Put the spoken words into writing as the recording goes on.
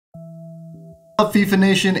What's up, FIFA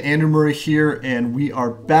Nation? Andrew Murray here, and we are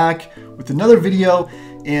back with another video.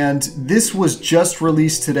 And this was just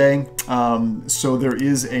released today, so there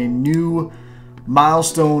is a new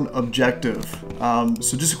milestone objective.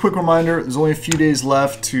 So just a quick reminder: there's only a few days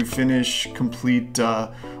left to complete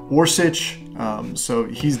Orsic. So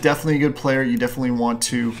he's definitely a good player. You definitely want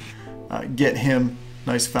to get him.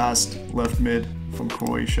 Nice fast left mid from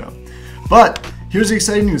Croatia. But here's the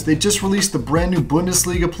exciting news. They just released the brand new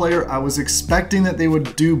Bundesliga player. I was expecting that they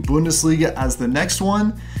would do Bundesliga as the next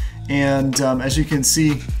one. And as you can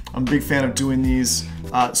see, I'm a big fan of doing these.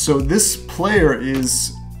 So this player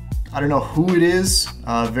is, I don't know who it is,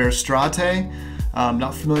 Verstraete. I'm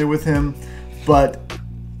not familiar with him, but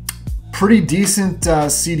pretty decent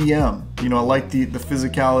CDM. You know, I like the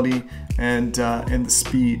physicality and the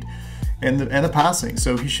speed. And the passing,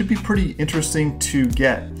 so he should be pretty interesting to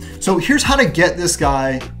get. So here's how to get this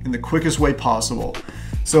guy in the quickest way possible.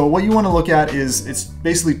 So what you want to look at is it's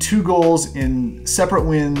basically 2 goals in separate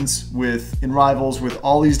wins in rivals with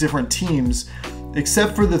all these different teams,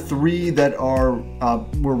 except for the 3 that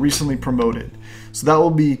were recently promoted. So that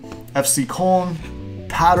will be FC Koln,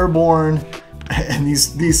 Paderborn, and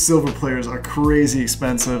these silver players are crazy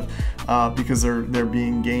expensive because they're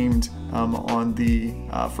being gamed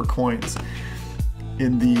for coins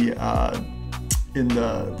in the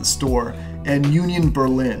store, and Union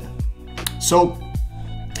Berlin. So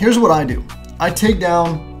here's what I do. I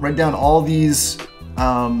write down all these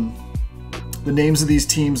the names of these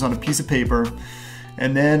teams on a piece of paper,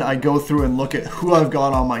 and then I go through and look at who I've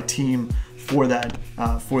got on my team for that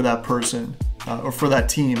person or for that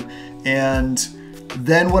team. And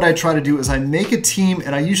then what I try to do is I make a team,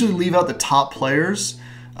 and I usually leave out the top players.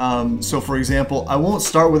 So for example, I won't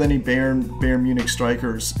start with any Bayern Munich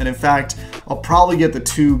strikers, and in fact, I'll probably get the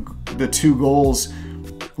two goals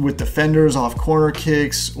with defenders off corner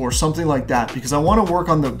kicks or something like that, because I want to work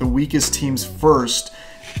on the weakest teams first,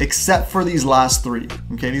 except for these last 3.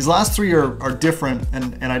 Okay, these last 3 are different,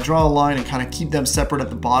 and I draw a line and kind of keep them separate at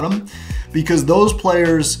the bottom, because those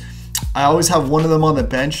players, I always have one of them on the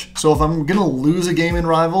bench. So if I'm gonna lose a game in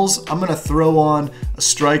rivals, I'm gonna throw on a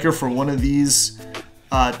striker for one of these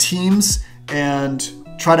teams and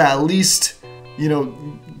try to at least, you know,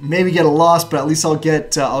 maybe get a loss, but at least I'll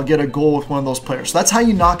get a goal with one of those players. So that's how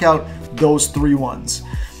you knock out those 3 ones.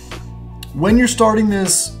 When you're starting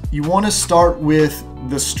this, you want to start with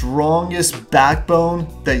the strongest backbone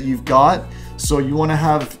that you've got. So you want to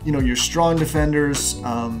have, you know, your strong defenders,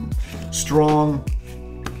 let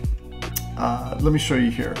me show you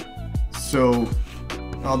here. So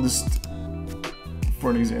I'll just, for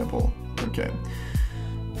an example, okay.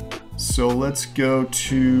 So let's go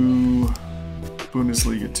to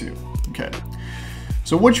Bundesliga 2. Okay.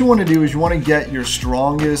 So what you want to do is you want to get your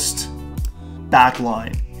strongest back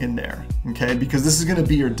line in there, okay? Because this is going to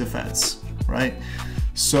be your defense, right?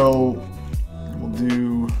 So we'll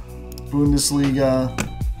do Bundesliga,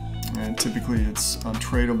 and typically it's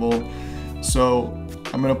untradeable. So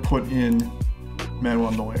I'm going to put in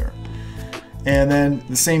Manuel Neuer. And then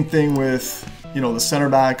the same thing with, you know, the center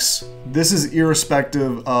backs. This is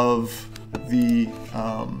irrespective of the,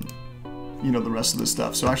 you know, the rest of the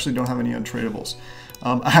stuff. So I actually don't have any untradables.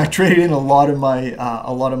 I traded in a lot of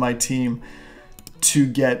my team to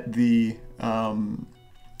get the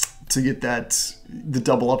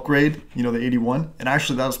double upgrade, you know, the 81. And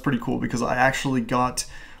actually that was pretty cool because I actually got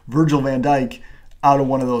Virgil van Dijk out of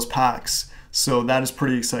one of those packs. So that is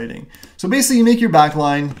pretty exciting. So basically you make your back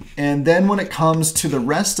line, and then when it comes to the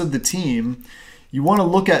rest of the team, you want to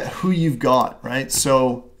look at who you've got, right?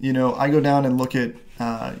 So, you know, I go down and look at,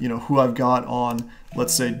 you know, who I've got on,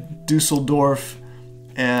 let's say, Dusseldorf,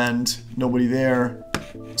 and nobody there.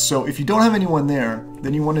 So if you don't have anyone there,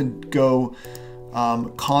 then you want to go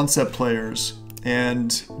concept players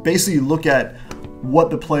and basically look at what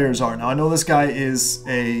the players are. Now, I know this guy is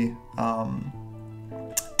a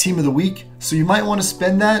team of the week, so you might want to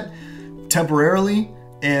spend that temporarily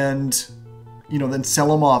and, you know, then sell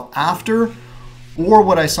them off after. Or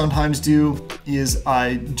what I sometimes do is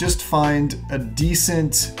I just find a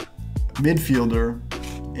decent midfielder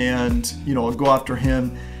and, you know, I'll go after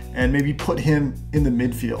him and maybe put him in the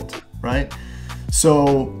midfield, right?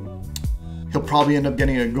 So he'll probably end up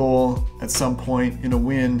getting a goal at some point in a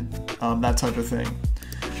win, that type of thing.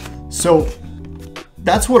 So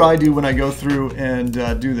that's what I do when I go through and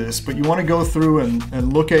do this. But you want to go through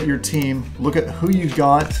and look at your team, look at who you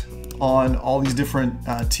got on all these different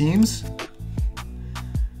teams.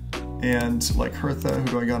 And like Hertha, who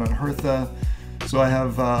do I got on Hertha? So I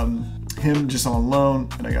have him just on loan,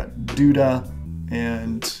 and I got Duda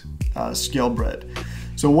and Scalebread.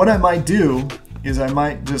 So what I might do is I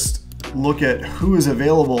might just look at who is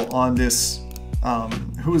available on this,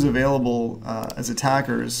 who is available as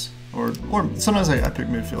attackers, or sometimes I pick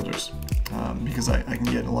midfielders because I can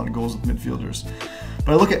get a lot of goals with midfielders.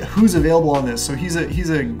 But I look at who's available on this. So he's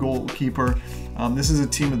a goalkeeper. This is a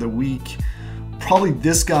team of the week. Probably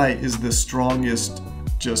this guy is the strongest,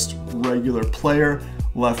 just regular player,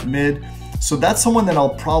 left mid. So that's someone that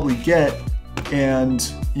I'll probably get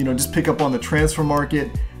and, you know, just pick up on the transfer market,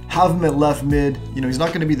 have him at left mid. You know, he's not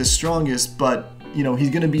going to be the strongest, but, you know, he's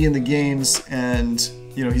going to be in the games and,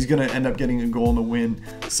 you know, he's going to end up getting a goal in the win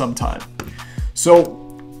sometime.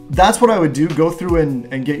 So that's what I would do. Go through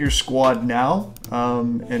and get your squad now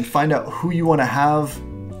and find out who you want to have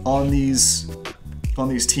on these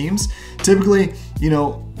teams. Typically, you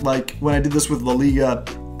know, like when I did this with La Liga,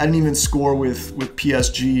 I didn't even score with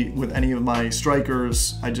PSG with any of my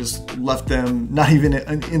strikers. I just left them not even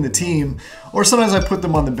in the team, or sometimes I put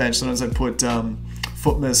them on the bench. Sometimes I put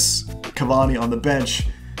Footmas Cavani on the bench.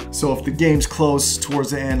 So if the game's close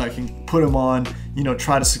towards the end, I can put him on, you know,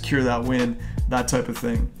 try to secure that win, that type of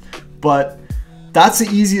thing. But that's the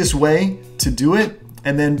easiest way to do it.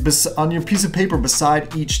 And then on your piece of paper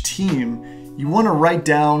beside each team, you want to write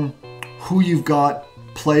down who you've got,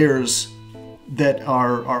 players that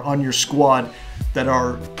are on your squad that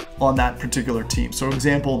are on that particular team. So for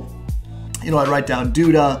example, you know, I write down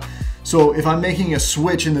Duda. So if I'm making a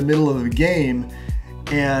switch in the middle of the game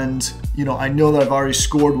and, you know, I know that I've already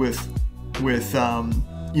scored with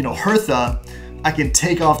you know, Hertha, I can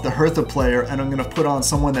take off the Hertha player and I'm going to put on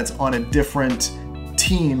someone that's on a different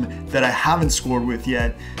team that I haven't scored with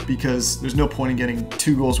yet, because there's no point in getting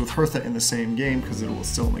 2 goals with Hertha in the same game because it will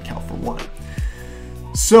still only count for 1.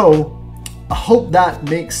 So I hope that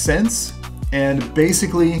makes sense, and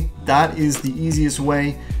basically that is the easiest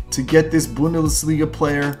way to get this Bundesliga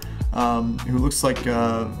player who looks like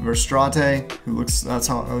Verstraete, who looks,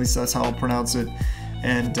 at least that's how I'll pronounce it,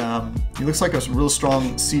 and he looks like a real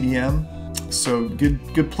strong CDM, so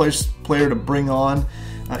good player to bring on,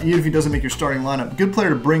 even if he doesn't make your starting lineup. Good player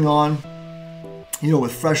to bring on, you know,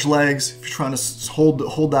 with fresh legs if you're trying to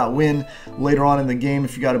hold that win later on in the game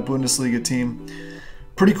if you got a Bundesliga team.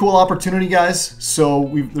 Pretty cool opportunity, guys.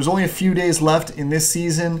 So there's only a few days left in this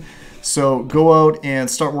season, so go out and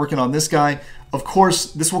start working on this guy. Of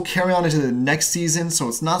course, this will carry on into the next season, so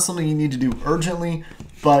it's not something you need to do urgently,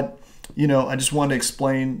 but, you know, I just wanted to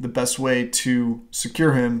explain the best way to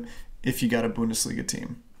secure him if you got a Bundesliga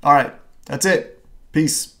team. All right, that's it.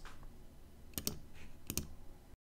 Peace.